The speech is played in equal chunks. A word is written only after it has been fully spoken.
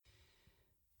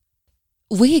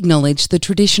We acknowledge the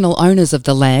traditional owners of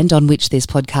the land on which this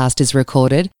podcast is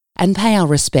recorded and pay our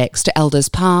respects to elders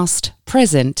past,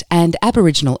 present and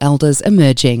Aboriginal elders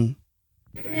emerging.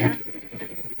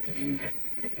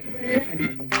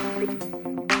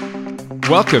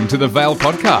 Welcome to the Vale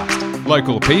Podcast.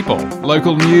 Local people,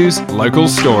 local news, local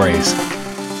stories.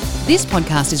 This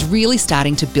podcast is really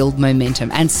starting to build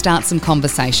momentum and start some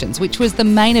conversations, which was the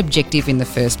main objective in the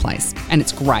first place. And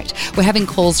it's great. We're having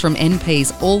calls from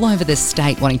MPs all over the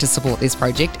state wanting to support this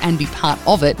project and be part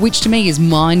of it, which to me is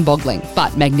mind-boggling,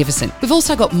 but magnificent. We've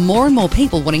also got more and more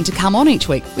people wanting to come on each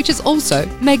week, which is also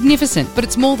magnificent, but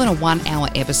it's more than a 1-hour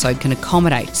episode can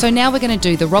accommodate. So now we're going to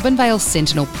do the Robinvale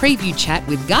Sentinel preview chat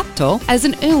with Gatto as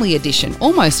an early edition,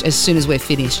 almost as soon as we're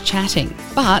finished chatting.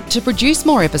 But to produce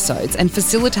more episodes and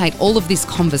facilitate all of this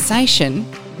conversation,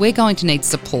 we're going to need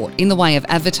support in the way of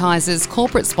advertisers,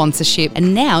 corporate sponsorship,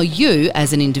 and now you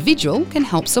as an individual can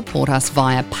help support us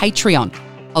via Patreon.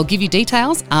 I'll give you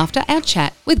details after our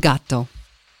chat with Gatto.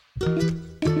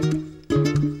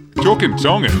 Talking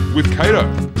Tongan with Kato.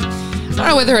 I don't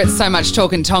know whether it's so much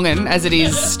talking Tongan as it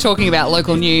is talking about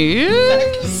local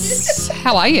news.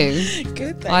 How are you?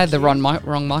 Good, I had the wrong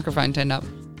microphone turned up.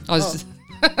 I was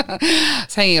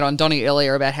hanging it on Donnie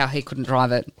earlier about how he couldn't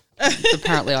drive it.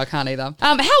 Apparently I can't either.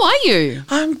 How are you?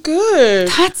 I'm good.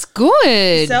 That's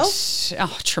good. Yourself?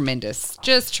 Oh, tremendous.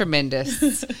 Just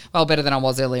tremendous. Well, better than I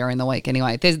was earlier in the week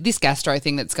anyway. There's this gastro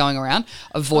thing that's going around.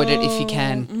 Avoid it if you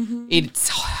can. Mm-hmm. It's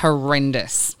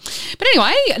horrendous. But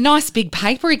anyway, nice big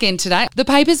paper again today. The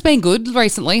paper's been good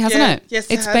recently, hasn't it?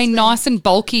 Yes, It's been nice and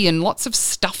bulky and lots of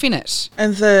stuff in it.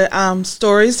 And the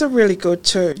stories are really good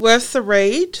too. Worth the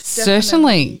read. Certainly.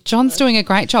 Definitely. John's doing a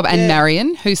great job. And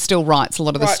Marion, who still writes a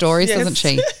lot of the stories, doesn't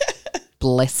she?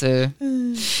 Bless her.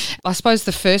 I suppose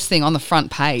the first thing on the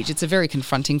front page, it's a very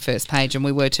confronting first page, and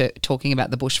we were talking about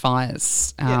the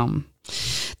bushfires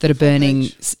that are burning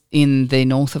in the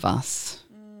north of us,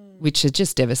 which are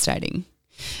just devastating.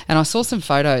 And I saw some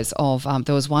photos of,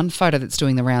 there was one photo that's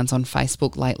doing the rounds on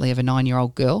Facebook lately of a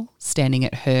 9-year-old girl standing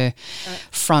at her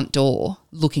front door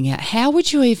looking out. How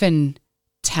would you even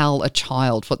tell a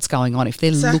child what's going on if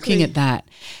they're looking at that?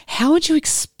 How would you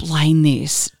explain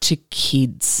this to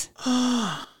kids?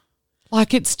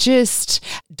 Like, it's just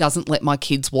doesn't let my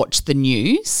kids watch the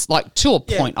news, like, to a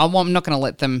point. I'm not going to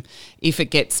let them. If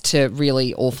it gets to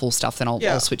really awful stuff, then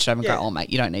I'll switch it over and go, oh, mate,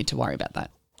 you don't need to worry about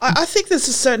that. I think there's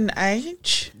a certain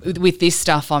age. With this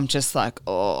stuff, I'm just like,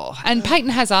 oh. And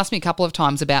Peyton has asked me a couple of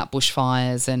times about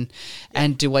bushfires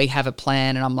and do we have a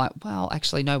plan? And I'm like, well,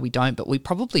 actually, no, we don't, but we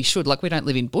probably should. Like, we don't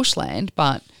live in bushland,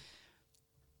 but,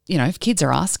 you know, if kids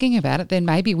are asking about it, then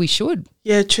maybe we should.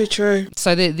 Yeah, true.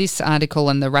 So this article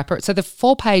and the wrapper, so the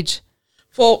four-page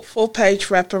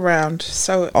wraparound,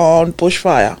 so on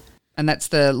bushfire. And that's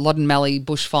the Loddon Mallee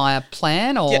bushfire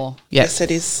plan, or? Yes, it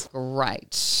is.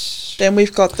 Great. Then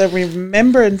we've got the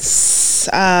Remembrance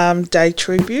Day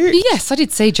tribute. Yes, I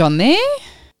did see John there.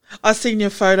 I seen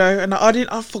your photo and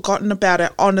I've forgotten about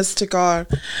it, honest to God.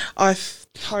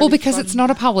 Because it's not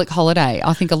a public holiday.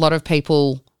 I think a lot of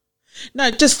people...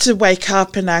 No, just to wake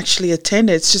up and actually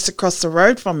attend it. It's just across the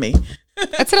road from me.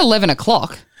 It's at 11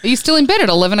 o'clock. Are you still in bed at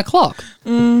 11 o'clock?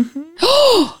 Mm-hmm.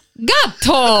 Oh,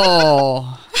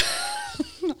 Gatto!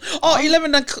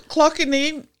 11 o'clock in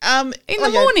the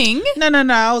morning? No,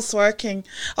 I was working.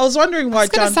 I was wondering why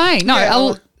John...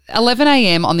 11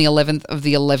 a.m. on the 11th of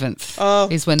the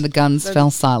 11th is when the guns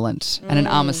fell silent and an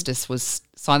armistice was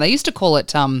signed. They used to call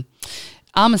it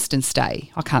Armistice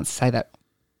Day. I can't say that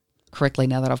correctly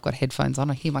now that I've got headphones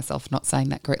on. I hear myself not saying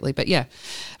that correctly. But, yeah,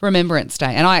 Remembrance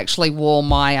Day. And I actually wore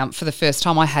my for the first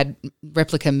time I had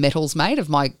replica medals made of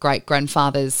my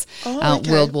great-grandfather's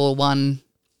World War I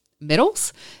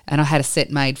medals, and I had a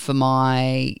set made for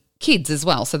my kids as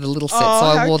well, so the little set. So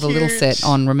I wore the little set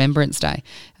on Remembrance Day.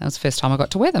 That was the first time I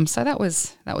got to wear them, so that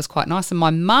was quite nice. And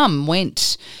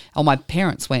my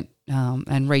parents went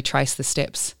and retraced the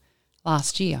steps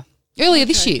earlier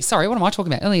this year. Sorry, what am I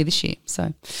talking about? Earlier this year.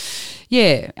 So,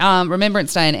 yeah,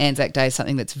 Remembrance Day and Anzac Day is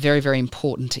something that's very, very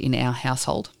important in our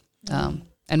household. And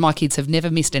my kids have never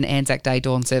missed an Anzac Day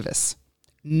dawn service.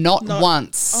 Not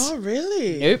once. Oh,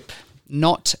 really? Nope.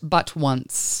 Not but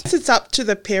once. It's up to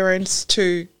the parents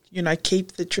to,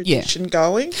 keep the tradition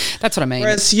going. That's what I mean.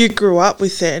 Whereas you grew up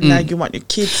with it and now you want your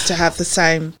kids to have the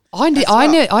same. I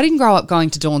didn't grow up going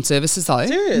to dawn services though.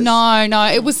 Serious? No.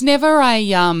 It was never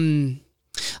a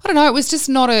I don't know, it was just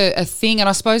not a thing. And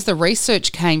I suppose the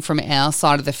research came from our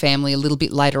side of the family a little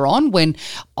bit later on when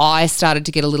I started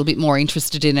to get a little bit more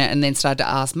interested in it and then started to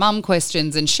ask Mum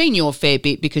questions, and she knew a fair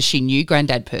bit because she knew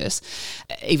Grandad Peirce,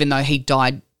 even though he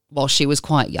died while she was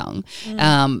quite young.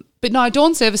 But no,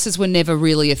 dawn services were never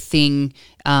really a thing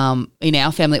in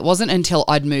our family. It wasn't until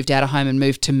I'd moved out of home and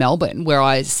moved to Melbourne where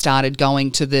I started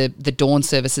going to the dawn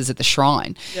services at the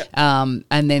shrine, and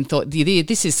then thought,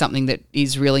 this is something that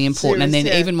is really important. And then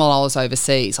even while I was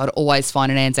overseas, I'd always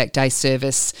find an Anzac Day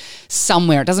service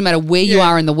somewhere. It doesn't matter where you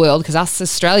are in the world, because us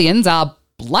Australians are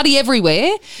bloody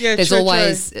everywhere. There's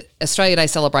always Australia Day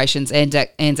celebrations,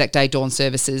 Anzac Day dawn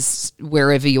services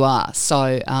wherever you are.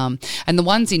 So, and the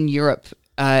ones in Europe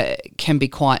can be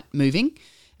quite moving.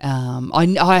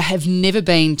 I have never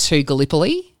been to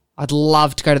Gallipoli. I'd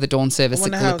love to go to the dawn service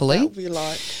at Gallipoli. How that would be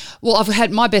like. Well, I've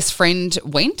had my best friend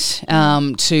went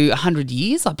to 100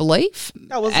 years, I believe.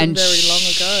 That wasn't very long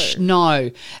ago.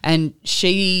 No, and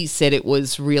she said it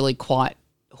was really quite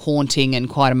haunting and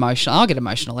quite emotional. I get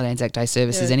emotional at Anzac Day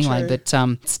services anyway, true. But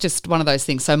it's just one of those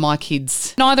things. So my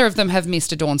kids, neither of them have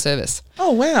missed a dawn service.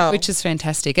 Oh, wow. Which is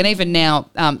fantastic. And even now,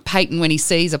 Peyton, when he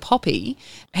sees a poppy,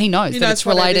 he knows that it's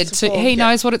related to, he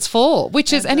knows what it's for,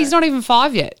 which is, and he's not even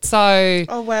 5 yet. So,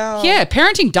 oh, wow. Yeah,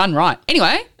 parenting done right.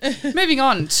 Anyway, moving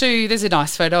on to, there's a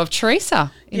nice photo of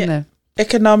Teresa in the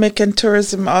Economic and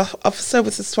Tourism Officer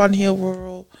with the Swan Hill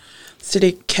Rural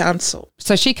City Council.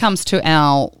 So she comes to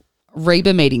our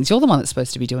Reba meetings. You're the one that's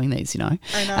supposed to be doing these, I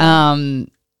know.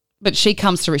 But she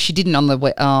comes to, she didn't on what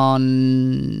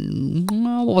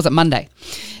was it, Monday.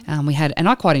 We had, and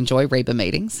I quite enjoy Reba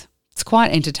meetings. It's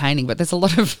quite entertaining, but there's a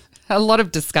lot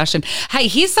of discussion. Hey,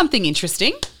 here's something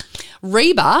interesting.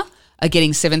 Reba are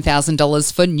getting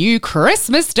 $7,000 for new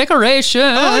Christmas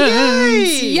decorations. Oh,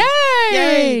 yay!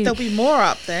 Yay! There'll be more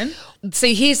up then.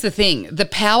 See, here's the thing. The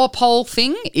power pole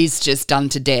thing is just done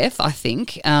to death, I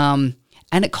think.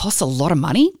 And it costs a lot of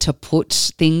money to put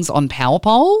things on power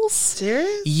poles.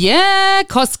 Serious? Yeah, it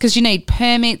costs because you need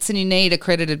permits and you need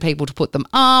accredited people to put them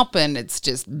up, and it's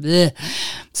just bleh.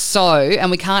 So,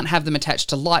 and we can't have them attached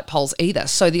to light poles either.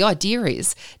 So the idea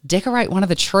is decorate one of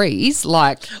the trees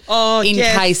like in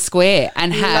K Square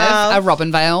and have a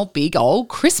Robinvale big old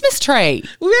Christmas tree.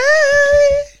 Yay!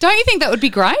 Don't you think that would be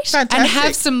great? Fantastic. And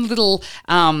have some little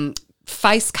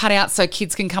face cut out so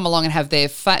kids can come along and have their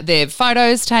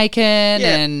photos taken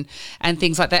and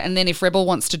things like that. And then if Rebel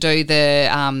wants to do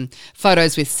the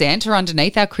photos with Santa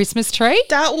underneath our Christmas tree.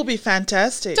 That will be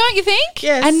fantastic. Don't you think?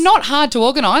 Yes. And not hard to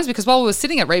organise, because while we were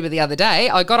sitting at Reba the other day,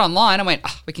 I got online and went,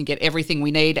 we can get everything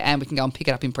we need and we can go and pick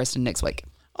it up in Preston next week.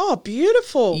 Oh,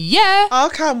 beautiful. Yeah. I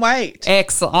can't wait.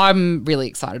 Excellent. I'm really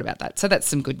excited about that. So that's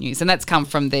some good news. And that's come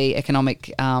from the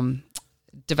Economic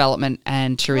Development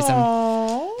and Tourism.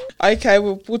 Aww. Okay,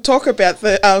 we'll talk about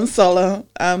the solar.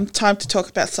 Time to talk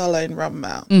about solar in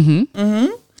Robinvale.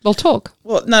 We'll talk.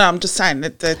 Well, no, I'm just saying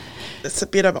that it's a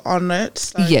bit on it.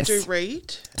 So do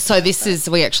read. So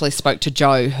we actually spoke to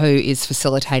Joe, who is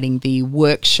facilitating the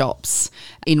workshops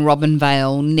in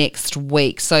Robinvale next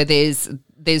week. So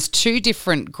there's two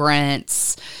different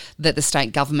grants that the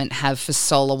state government have for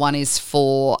solar. One is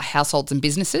for households and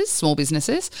businesses, small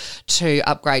businesses, to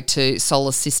upgrade to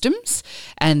solar systems.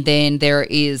 And then there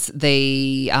is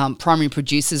the primary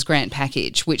producers grant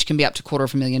package, which can be up to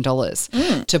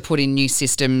 $250,000 to put in new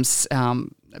systems.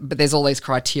 But there's all these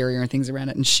criteria and things around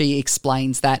it, and she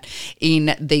explains that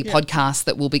in the podcast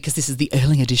that will be, because this is the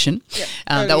early edition.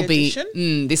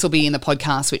 This will be in the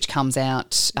podcast, which comes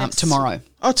out tomorrow.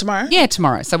 Oh, tomorrow? Yeah,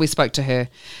 tomorrow. So we spoke to her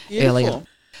earlier.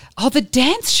 Oh, the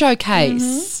dance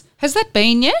showcase. Has that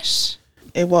been yet?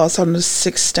 It was on the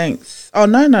 16th. Oh,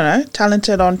 no.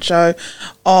 Talented on show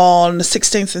on the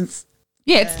 16th and...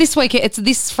 Yeah, it's this week. It's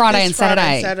this Friday and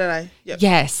Saturday. Saturday. Yep.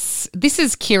 Yes. This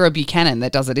is Kira Buchanan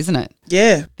that does it, isn't it?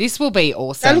 Yeah. This will be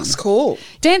awesome. That looks cool.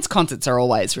 Dance concerts are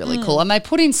always really cool, and they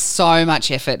put in so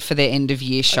much effort for their end of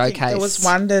year showcase. There was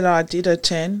one that I did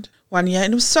attend one year,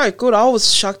 and it was so good. I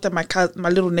was shocked that my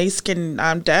little niece can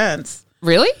dance.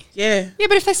 Really? Yeah. Yeah,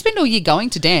 but if they spend all year going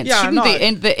to dance, shouldn't the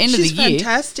end of the year? She's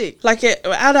fantastic. Like at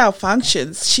our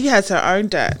functions, she has her own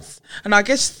dance, and I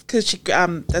guess because she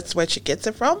that's where she gets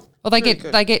it from. Well,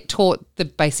 they get taught the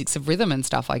basics of rhythm and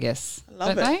stuff, I guess.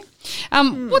 I love it.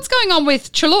 What's going on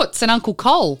with Chulutz and Uncle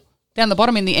Cole down the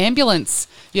bottom in the ambulance?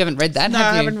 You haven't read that, have you? No,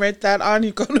 I haven't read that. I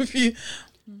only got a few.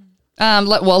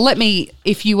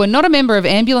 If you were not a member of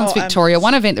Ambulance Victoria,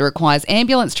 one event that requires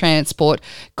ambulance transport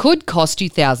could cost you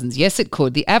thousands. Yes, it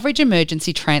could. The average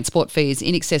emergency transport fee is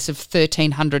in excess of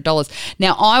 $1,300.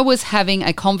 Now, I was having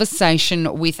a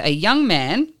conversation with a young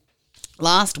man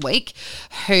last week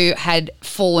who had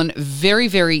fallen very,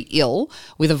 very ill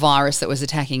with a virus that was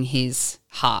attacking his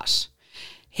heart.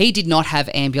 He did not have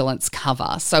ambulance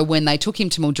cover. So when they took him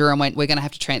to Mildura and went, we're going to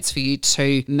have to transfer you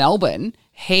to Melbourne,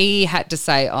 he had to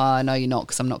say, oh, no, you're not,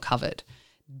 because I'm not covered.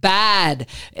 bad.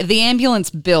 The ambulance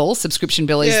bill, subscription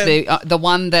bill, is the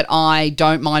one that I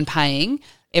don't mind paying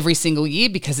every single year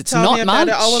because it's Tell not me about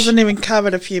much. it. I wasn't even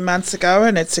covered a few months ago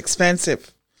and it's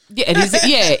expensive. Yeah, it is.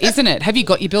 Yeah, isn't it? Have you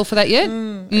got your bill for that yet?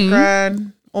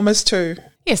 $1,000, almost $2,000.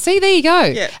 Yeah, see, there you go.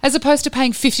 Yeah. As opposed to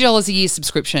paying $50 a year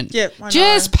subscription. Yeah, I know.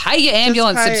 Just pay your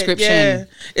ambulance subscription. Yeah,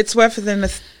 it's worth it than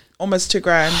almost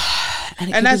 $2,000.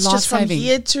 And that's just from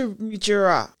here to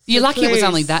Mildura. So You're lucky it was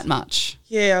only that much.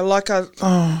 Yeah,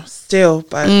 still,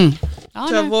 but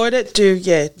to avoid it, do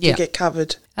get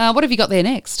covered. What have you got there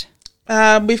next?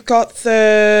 We've got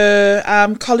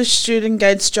the college student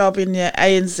gains job in the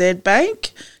ANZ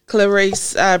Bank.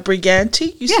 Clarice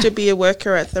Briganti used to be a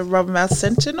worker at the Robinvale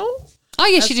Sentinel. Oh,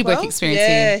 yeah, she did work experience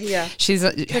here. Yeah. She's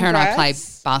her and I play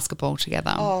basketball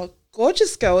together. Oh,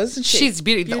 gorgeous girl, isn't she? She's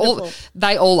beautiful.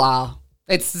 They all are.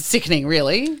 It's sickening,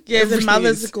 really. Yeah, the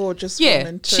mother's a gorgeous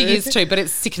woman too. She is too, but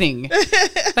it's sickening.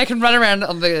 They can run around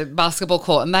on the basketball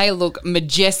court and they look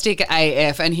majestic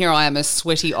AF, and here I am, a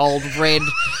sweaty old red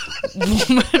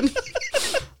woman.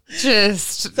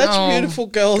 Just such beautiful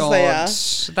girls they are.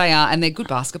 They are, and they're good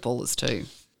basketballers too.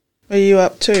 What are you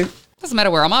up to? Doesn't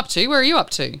matter where I'm up to. Where are you up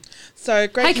to? So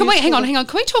great. Hey, hang on.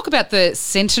 Can we talk about the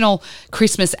Sentinel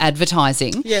Christmas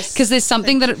advertising? Yes. Because there's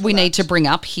something that we need to bring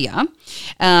up here.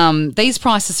 These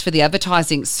prices for the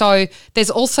advertising. So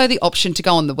there's also the option to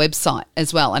go on the website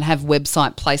as well and have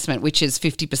website placement, which is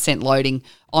 50% loading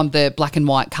on the black and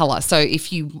white colour. So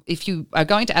if you are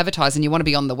going to advertise and you want to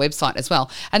be on the website as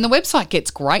well, and the website gets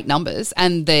great numbers,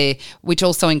 and which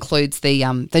also includes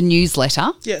the newsletter.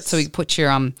 Yes. So you put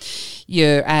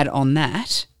your ad on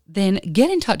that. Then get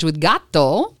in touch with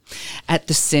Gato at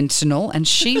the Sentinel and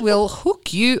she will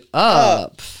hook you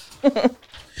up.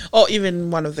 Or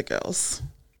even one of the girls.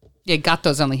 Yeah,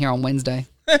 Gato's only here on Wednesday.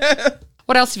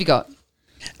 What else have you got?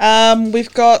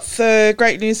 We've got the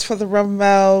great news for the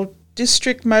Robinvale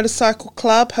District Motorcycle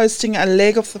Club hosting a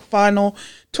leg of the final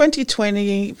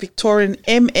 2020 Victorian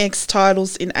MX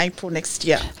titles in April next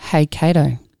year. Hey,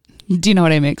 Kato, do you know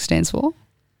what MX stands for?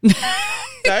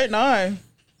 Don't know.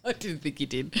 I didn't think you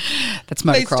did. That's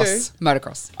motocross.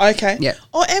 Motocross. Okay. Yeah.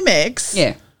 Or MX.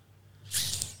 Yeah.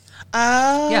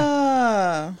 Ah.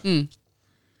 Yeah.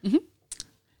 Mm-hmm.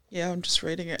 Yeah, I'm just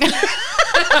reading it.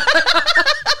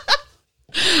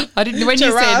 I didn't. When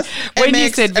you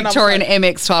said Victorian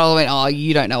MX title, I went, "Oh,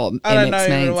 you don't know what MX means." I don't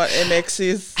know even what MX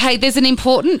is. Hey, there's an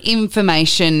important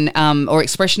information or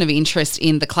expression of interest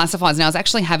in the classifiers. Now, I was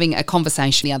actually having a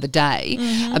conversation the other day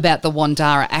about the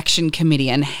Wandara Action Committee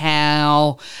and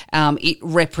how it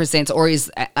represents or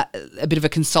is a bit of a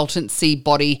consultancy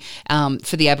body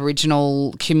for the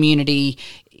Aboriginal community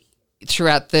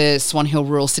throughout the Swan Hill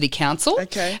Rural City Council.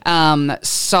 Okay.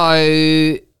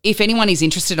 So if anyone is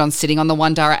interested on sitting on the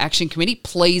Wandara Action Committee,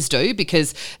 please do,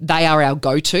 because they are our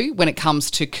go-to when it comes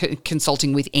to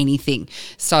consulting with anything.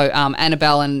 So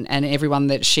Annabelle and everyone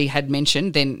that she had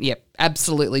mentioned, then,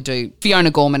 absolutely do.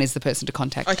 Fiona Gorman is the person to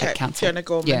contact at council. Fiona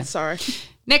Gorman, sorry.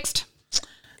 Next.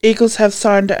 Eagles have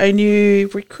signed a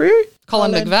new recruit.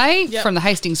 Colin McVeigh from the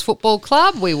Hastings Football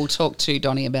Club. We will talk to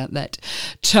Donnie about that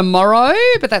tomorrow,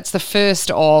 but that's the first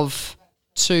of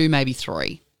 2, maybe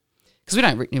 3. Because we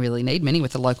don't really need many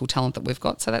with the local talent that we've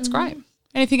got, so that's great.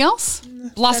 Anything else?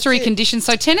 Blustery conditions.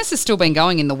 So tennis has still been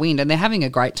going in the wind and they're having a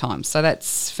great time, so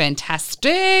that's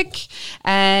fantastic.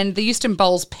 And the Euston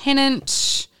Bowls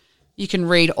pennant, you can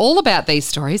read all about these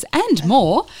stories and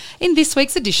more in this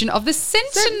week's edition of the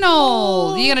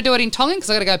Sentinel. You're going to do it in Tongan because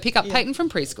I've got to go pick up Peyton from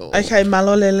preschool. Okay,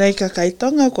 malo lele ka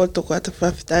kaitonga ko tuku ata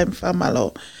whawhitai mwha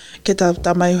malo. Ke tau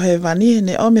tamai he vani,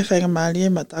 ne o me whainga maali e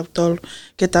ma tau tolu,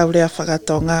 ke tau rea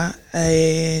whakatonga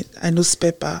a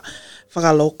newspaper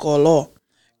whakalokolo.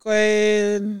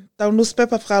 Koe tau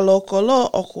newspaper whakalokolo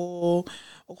o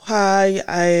hai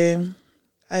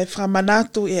ai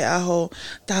whamanatu e aho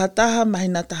tahataha,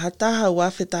 mahina tahataha,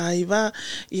 uawhe tahaiwa,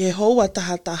 i he houa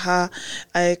tahataha,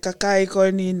 ai kakai koe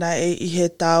ni na e i he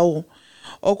tau.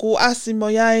 O ku asimo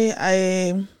iai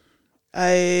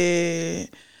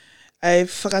ai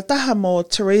whakataha mo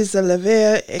Teresa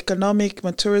Levere, Economic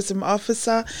and Tourism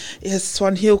Officer, i he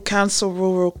Swan Hill Council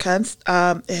Rural Council,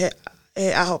 e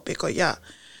aho peko ia.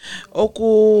 O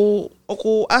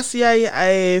ku asi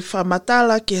ai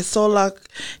whamatala ki he sola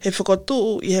he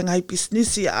whakotuu i he ngai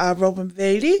bisnisi a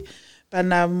Robinvale,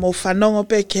 pana mo whanongo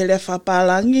pe ke le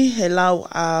whapalangi he lau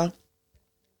a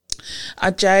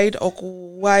Jade, o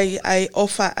ku wai ai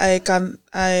ofa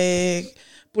ai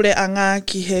pure anga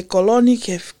ki he koloni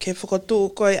ke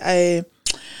whakotuu koe ai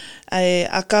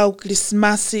akau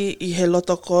Krismasi i he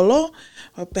lotokolo,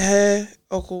 o pehe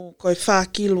o ku koe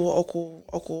whakilu o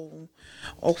ku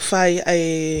whai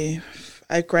ai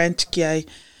ai grant ki ai.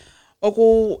 O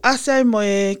ko ase mo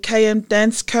e KM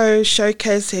Dance Co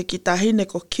showcase he ki tahine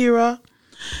ko Kira.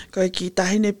 Ko ki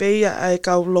tahine pe ia ai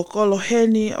kau lokolo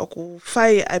heni o ku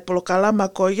whai ai polokalama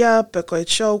ko ia pe ko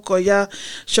show ko ia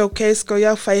showcase ko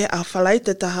ia whai a whalai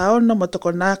te taha ono mo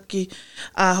toko naki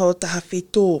a ho taha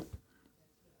whitū.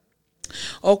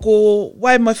 O ku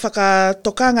wai mo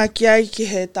whakatokanga ki ai ki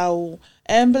he tau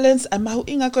ambulance ai mahu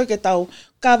inga koe ke tau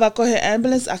kawa ko he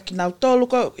ambulance a ki nau tolu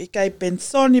ko i kai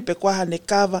pensoni pe kua hane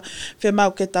kawa whe mau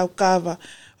ke tau kawa.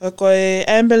 O koe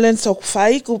ambulance o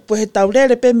whaiku po he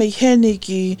taurere pe mei heni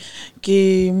ki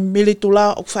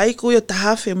militula o whaiku i o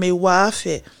tahawhi mei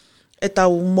wāwhi e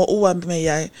tau mo ua mei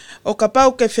ai. O ka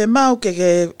pau ke whe mau ke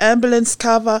ambulance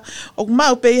cover o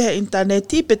mau pe he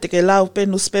interneti pe te ke lau pe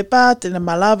newspaper tena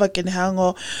malawa ke ne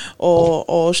hango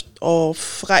o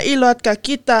whakailo at ka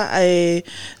kita ai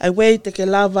wei te ke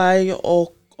lau vai o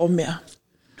mea.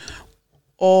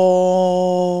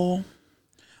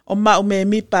 O mau me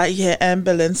mipa i he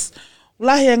ambulance.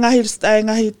 Ulahi e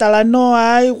ngahi tala noa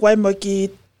ai, wai mo ki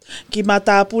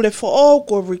matapule fo o,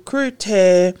 ko recruit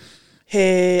he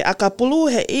akapulu,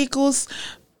 he Eagles,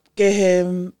 ke he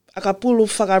akapulu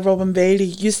whaka Robinvale,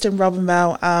 Houston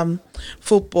Robinvale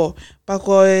football.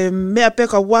 Pako mea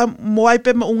peka moai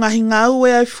pe ma ungahi ngau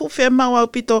e ai fu whea mau au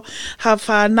pito ha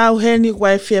whanau heni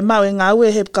wai whea mau e ngau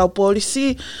e he kau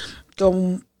polisi.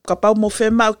 Ka pau mo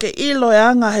whea mau ke ilo e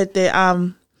anga he te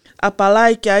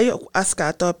apalai ki ai aska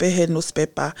atoa pe he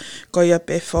newspaper ko ia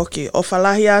pe foki. O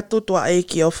whalahi atu tua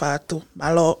eiki o whātu.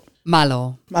 Malo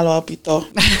au pito.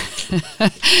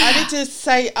 I need to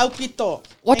say au pito.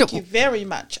 Thank you very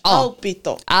much. Au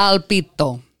pito. Al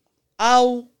pito.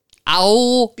 Au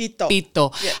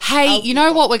pito. Yeah, hey, you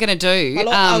know what we're going to do?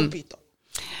 Malo au pito.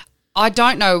 I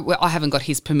don't know, I haven't got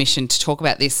his permission to talk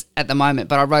about this at the moment,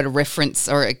 but I wrote a reference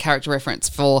or a character reference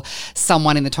for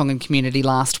someone in the Tongan community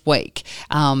last week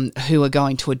who are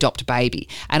going to adopt a baby.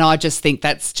 And I just think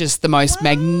that's just the most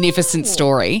magnificent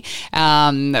story.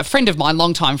 A friend of mine,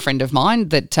 longtime friend of mine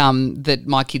that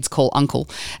my kids call Uncle.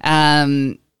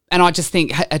 And I just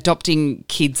think adopting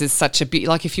kids is such a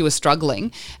like if you were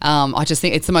struggling, I just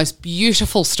think it's the most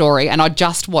beautiful story. And I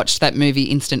just watched that movie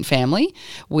Instant Family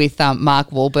with Mark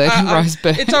Wahlberg and Rose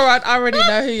Byrne. It's all right. I already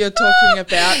know who you're talking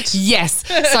about. Yes.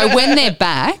 So when they're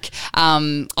back,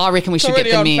 I reckon we should get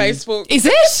them in. Facebook. Is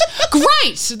it?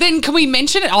 Great. Then can we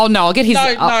mention it? Oh, no, I'll get his.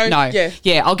 No.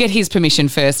 Yeah, I'll get his permission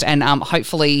first. And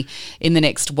hopefully in the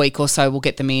next week or so, we'll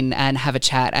get them in and have a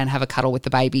chat and have a cuddle with the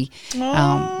baby,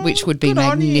 which would be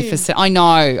magnificent. I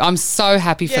know. I'm so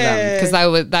happy for them because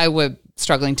they were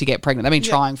struggling to get pregnant. They've been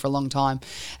trying for a long time,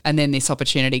 and then this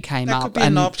opportunity came up. That could be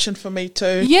an option for me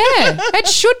too. Yeah, it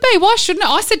should be. Why shouldn't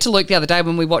it? I said to Luke the other day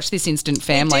when we watched this Instant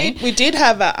Family. We did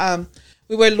have a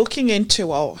we were looking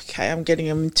into. Oh, okay, I'm getting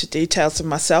into details of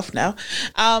myself now.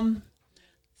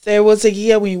 There was a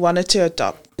year we wanted to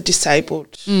adopt a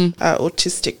disabled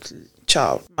autistic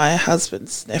child, my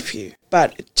husband's nephew.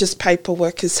 But just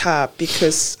paperwork is hard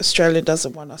because Australia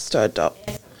doesn't want us to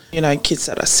adopt, kids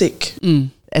that are sick.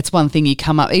 It's one thing you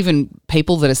come up, even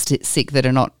people that are sick that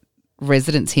are not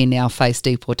residents here now face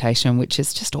deportation, which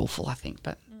is just awful, I think.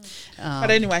 But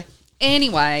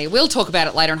anyway, we'll talk about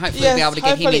it later and hopefully we'll be able to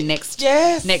get him in next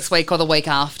week or the week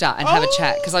after and have a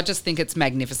chat because I just think it's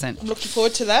magnificent. I'm looking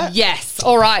forward to that. Yes.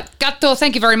 All right. Gato,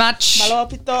 thank you very much. Malo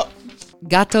apito.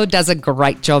 Gato does a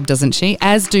great job, doesn't she?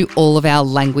 As do all of our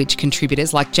language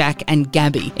contributors like Jack and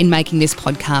Gabby in making this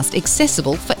podcast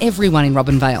accessible for everyone in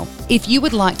Robinvale. If you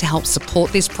would like to help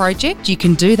support this project, you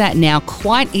can do that now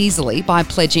quite easily by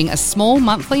pledging a small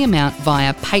monthly amount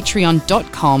via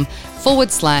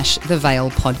patreon.com/The Vale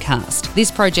Podcast.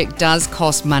 This project does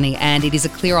cost money and it is a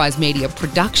Clear Eyes Media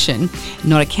production,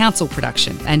 not a council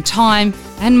production. And time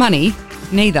and money,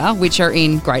 neither, which are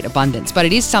in great abundance. But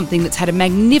it is something that's had a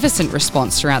magnificent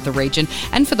response throughout the region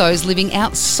and for those living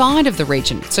outside of the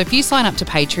region. So if you sign up to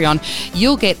Patreon,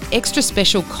 you'll get extra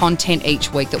special content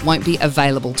each week that won't be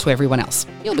available to everyone else.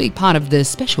 You'll be part of the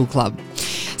special club.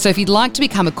 So if you'd like to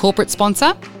become a corporate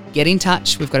sponsor, get in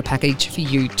touch. We've got a package for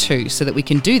you too so that we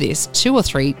can do this 2 or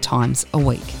 3 times a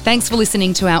week. Thanks for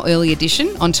listening to our early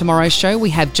edition. On tomorrow's show, we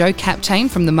have Joe Captain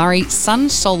from the Murray Sun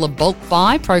Solar Bulk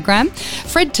Buy program,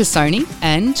 Fred Tassoni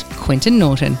and Quentin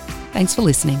Norton. Thanks for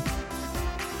listening.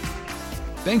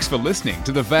 Thanks for listening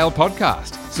to The Vale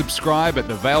Podcast. Subscribe at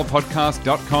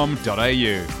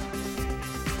thevalepodcast.com.au.